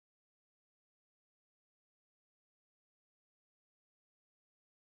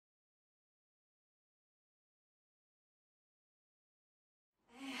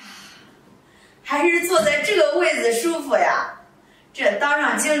还是坐在这个位子舒服呀？这当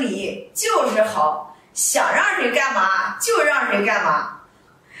上经理就是好，想让谁干嘛就让谁干嘛。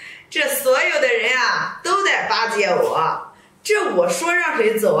这所有的人啊都在巴结我，这我说让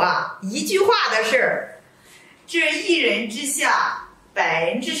谁走啊，一句话的事儿。这一人之下，百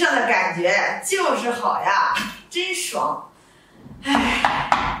人之上的感觉就是好呀，真爽。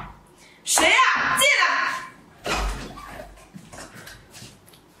唉，谁呀？进来。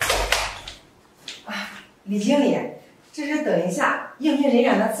李经理，这是等一下应聘人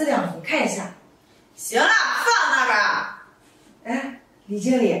员的资料，你看一下。行了，放那边。哎，李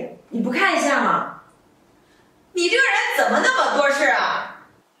经理，你不看一下吗？你这个人怎么那么多事啊？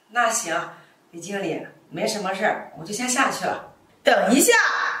那行，李经理，没什么事儿，我就先下去了。等一下，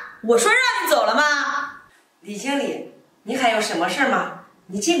我说让你走了吗？李经理，你还有什么事吗？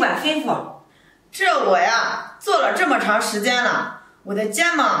你尽管吩咐。这我呀，做了这么长时间了，我的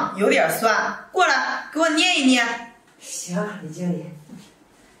肩膀有点酸，过来给我捏一捏。行，李经理。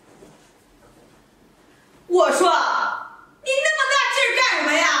我说，你那么大劲儿干什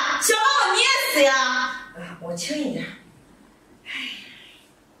么呀？想把我捏死呀？我轻一点。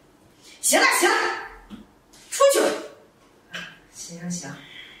行了行了，出去吧。行。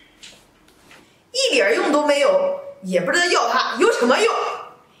一点用都没有，也不知道要它有什么用。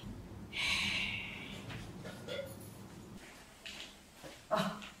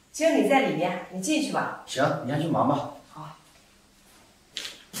经理在里面，你进去吧。行，你先去忙吧。好。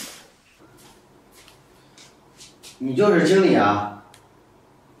你就是经理啊？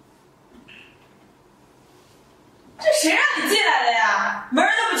这谁让你进来的呀？门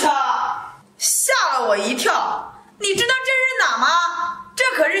都不敲，吓了我一跳。你知道这是哪吗？这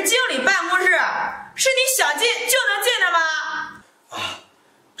可是经理办公室，是你想进就能进的吗？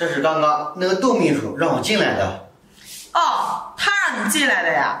这是刚刚那个窦秘书让我进来的。哦，他让你进来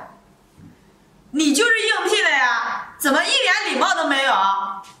的呀？你就是应聘的呀？怎么一点礼貌都没有？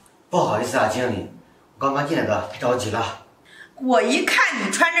不好意思啊，经理，我刚刚进来的，太着急了。我一看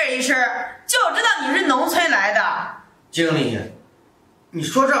你穿这一身，就知道你是农村来的。经理，你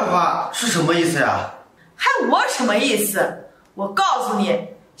说这话是什么意思呀？还我什么意思？我告诉你，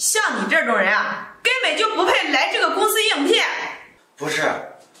像你这种人啊，根本就不配来这个公司应聘。不是，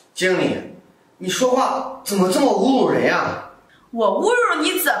经理，你说话怎么这么侮辱人呀？我侮辱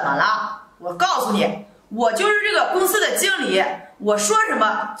你怎么了？我告诉你，我就是这个公司的经理，我说什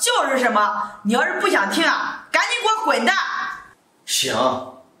么就是什么。你要是不想听啊，赶紧给我滚蛋！行，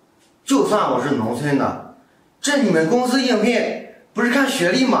就算我是农村的，这你们公司应聘不是看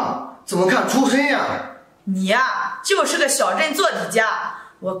学历吗？怎么看出身呀？你呀，就是个小镇做题家。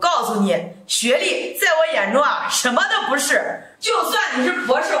我告诉你，学历在我眼中啊，什么都不是。就算你是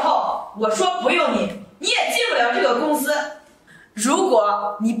博士后，我说不用你，你也进不了这个公司。如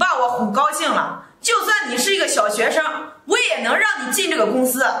果你把我哄高兴了，就算你是一个小学生，我也能让你进这个公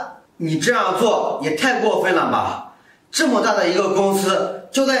司。你这样做也太过分了吧？这么大的一个公司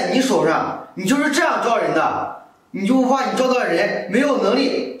交在你手上，你就是这样招人的？你就不怕你招到人没有能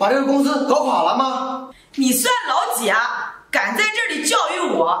力把这个公司搞垮了吗？你算老几啊？敢在这里教育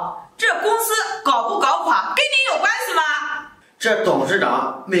我？这公司搞不搞垮跟你有关系吗？这董事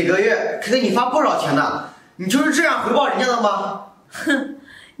长每个月可给你发不少钱呢，你就是这样回报人家的吗？哼，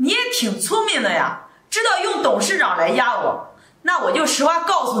你也挺聪明的呀，知道用董事长来压我。那我就实话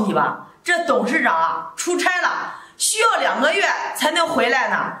告诉你吧，这董事长啊出差了，需要2个月才能回来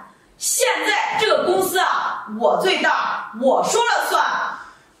呢。现在这个公司啊，我最大，我说了算。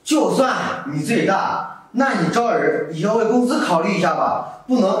就算你最大，那你招人也要为公司考虑一下吧，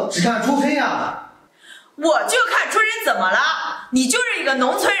不能只看出身呀。我就看出身怎么了？你就是一个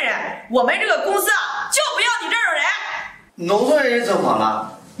农村人，我们这个公司啊就不要你这种人。农村人怎么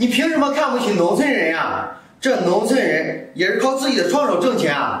了？你凭什么看不起农村人呀？这农村人也是靠自己的双手挣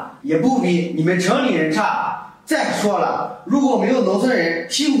钱啊，也不比你们城里人差。再说了，如果没有农村人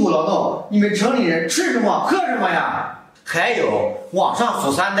辛苦劳动，你们城里人吃什么喝什么呀？还有往上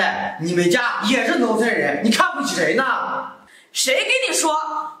数3代，你们家也是农村人，你看不起谁呢？谁跟你说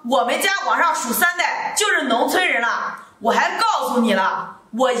我们家往上数3代就是农村人了？我还告诉你了，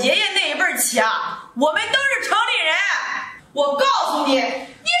我爷爷那一辈起啊，我们都是城里人。我告诉你，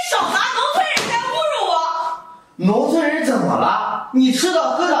你少拿农村人来侮辱我。农村人怎么了？你吃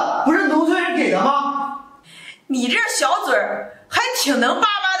的喝的不是农村人给的吗？你这小嘴儿还挺能巴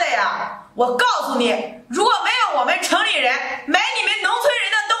巴的呀！我告诉你，如果没有我们城里人买你们农村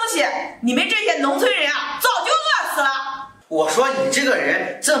人的东西，你们这些农村人啊，早就饿死了。我说你这个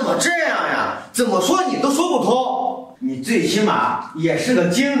人怎么这样呀？怎么说你都说不通。你最起码也是个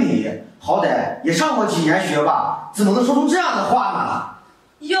经理，好歹也上过几年学吧，怎么能说出这样的话呢？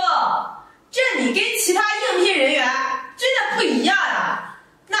哟，这你跟其他应聘人员真的不一样呀。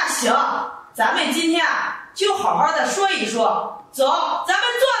那行，咱们今天就好好的说一说，走，咱们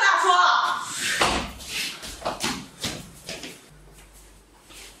坐那说。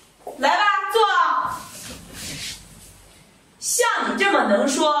来吧，坐。像你这么能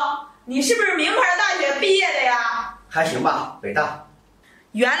说，你是不是名牌大学毕业的呀？还行吧，北大。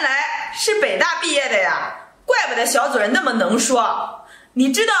原来是北大毕业的呀，怪不得小主任那么能说。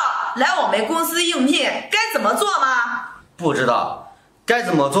你知道来我们公司应聘该怎么做吗？不知道，该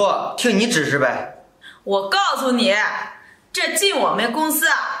怎么做听你指示呗。我告诉你，这进我们公司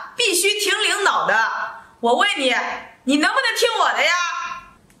啊，必须听领导的。我问你，你能不能听我的呀？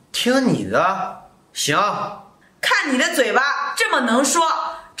听你的，行。看你的嘴巴这么能说，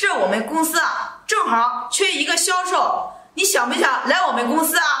这我们公司啊，正好缺一个销售，你想不想来我们公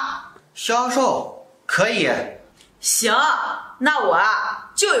司啊？销售可以。行，那我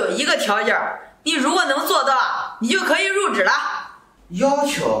啊就有一个条件，你如果能做到，你就可以入职了。要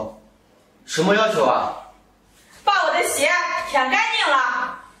求？什么要求啊？把我的鞋舔干净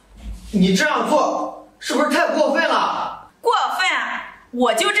了。你这样做是不是太过分了？过分？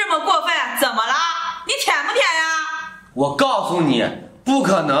我就这么过分，怎么了？你舔不舔呀？我告诉你，不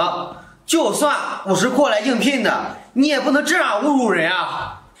可能。就算我是过来应聘的，你也不能这样侮辱人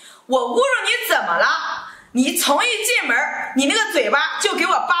啊！我侮辱你怎么了？你从一进门，你那个嘴巴就给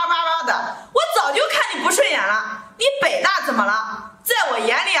我叭叭叭的，我早就看你不顺眼了。你北大怎么了？在我眼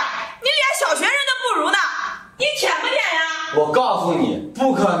里啊，你连小学生都不如呢。你舔不舔呀？我告诉你，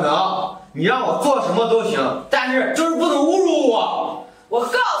不可能。你让我做什么都行，但是就是不能侮辱我。我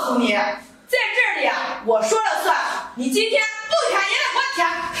告诉你，在这里啊，我说了算。你今天不舔也得给我舔。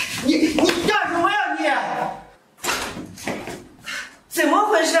你干什么呀你？怎么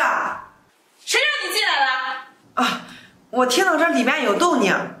回事啊？谁让你进来的？啊，我听到这里面有动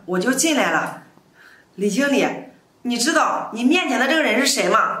静，我就进来了。李经理，你知道你面前的这个人是谁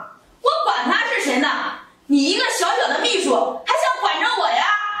吗？我管他是谁呢？你一个小小的秘书，还想管着我呀？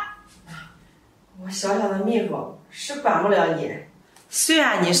我小小的秘书是管不了你。虽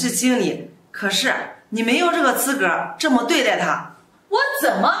然你是经理，可是你没有这个资格这么对待他。我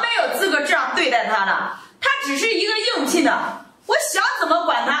怎么没有资格这样对待他呢？他只是一个应聘的，我想怎么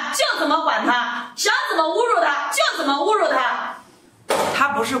管他就怎么管他，想怎么侮辱他就怎么侮辱他。他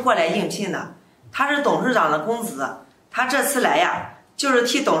不是过来应聘的，他是董事长的公子，他这次来呀，就是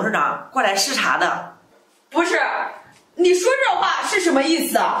替董事长过来视察的。不是，你说这话是什么意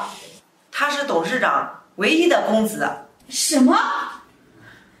思啊？他是董事长唯一的公子。什么？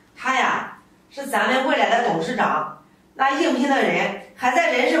他呀是咱们未来的董事长，那应聘的人还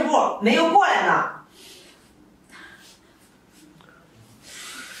在人事部没有过来呢。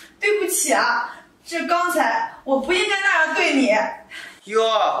对不起啊，这刚才我不应该那样对你。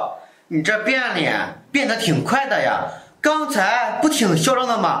哟，你这变脸变得挺快的呀，刚才不挺嚣张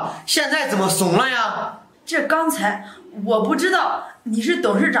的吗？现在怎么怂了呀？这刚才我不知道你是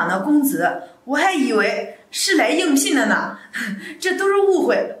董事长的公子，我还以为是来应聘的呢，这都是误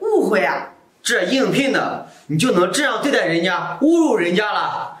会啊！这应聘的你就能这样对待人家，侮辱人家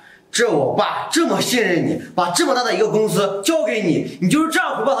了？这我爸这么信任你，把这么大的一个公司交给你，你就是这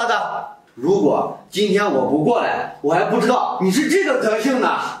样回报他的？如果今天我不过来，我还不知道你是这个德行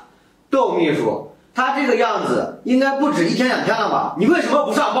呢。窦秘书，他这个样子应该不止1天2天了吧？你为什么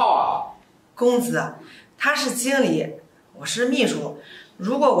不上报啊？公子，他是经理，我是秘书，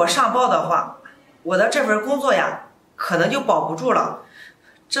如果我上报的话，我的这份工作呀可能就保不住了，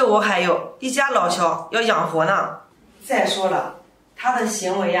这我还有一家老小要养活呢。再说了，他的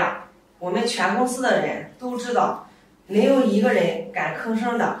行为呀，我们全公司的人都知道，没有一个人敢吭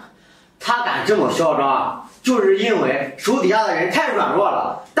声的。他敢这么嚣张啊，就是因为手底下的人太软弱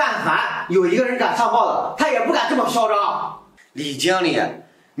了，但凡有一个人敢上报的，他也不敢这么嚣张。李经理，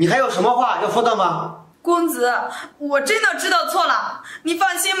你还有什么话要说的吗？公子，我真的知道错了，你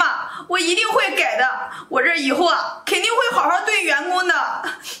放心吧，我一定会改的。我这以后啊，肯定会好好对员工的。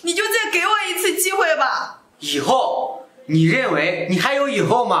你就再给我一次机会吧。以后？你认为你还有以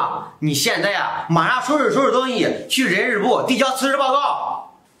后吗？你现在呀，马上收拾东西，去人事部递交辞职报告。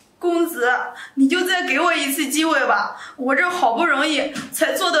公子，你就再给我一次机会吧，我这好不容易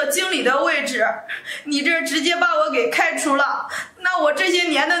才做到经理的位置，你这直接把我给开除了，那我这些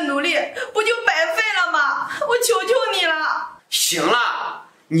年的努力不就白费了吗？我求求你了。行了，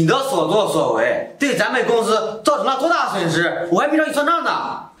你的所作所为对咱们公司造成了多大损失，我还没找你算账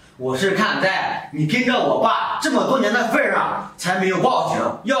呢。我是看在你跟着我爸这么多年的份上才没有报警，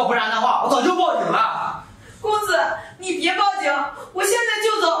要不然的话我早就报警了。公子，你别报警，我现在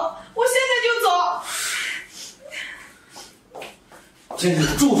就走，我现在就走。真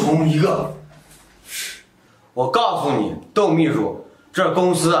是蛀虫一个。我告诉你，窦秘书，这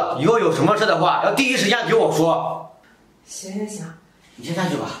公司以后有什么事的话，要第一时间给我说。行，你先下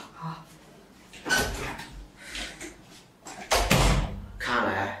去吧。好。看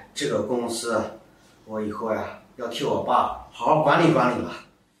来这个公司，我以后呀要替我爸好好管理管理了。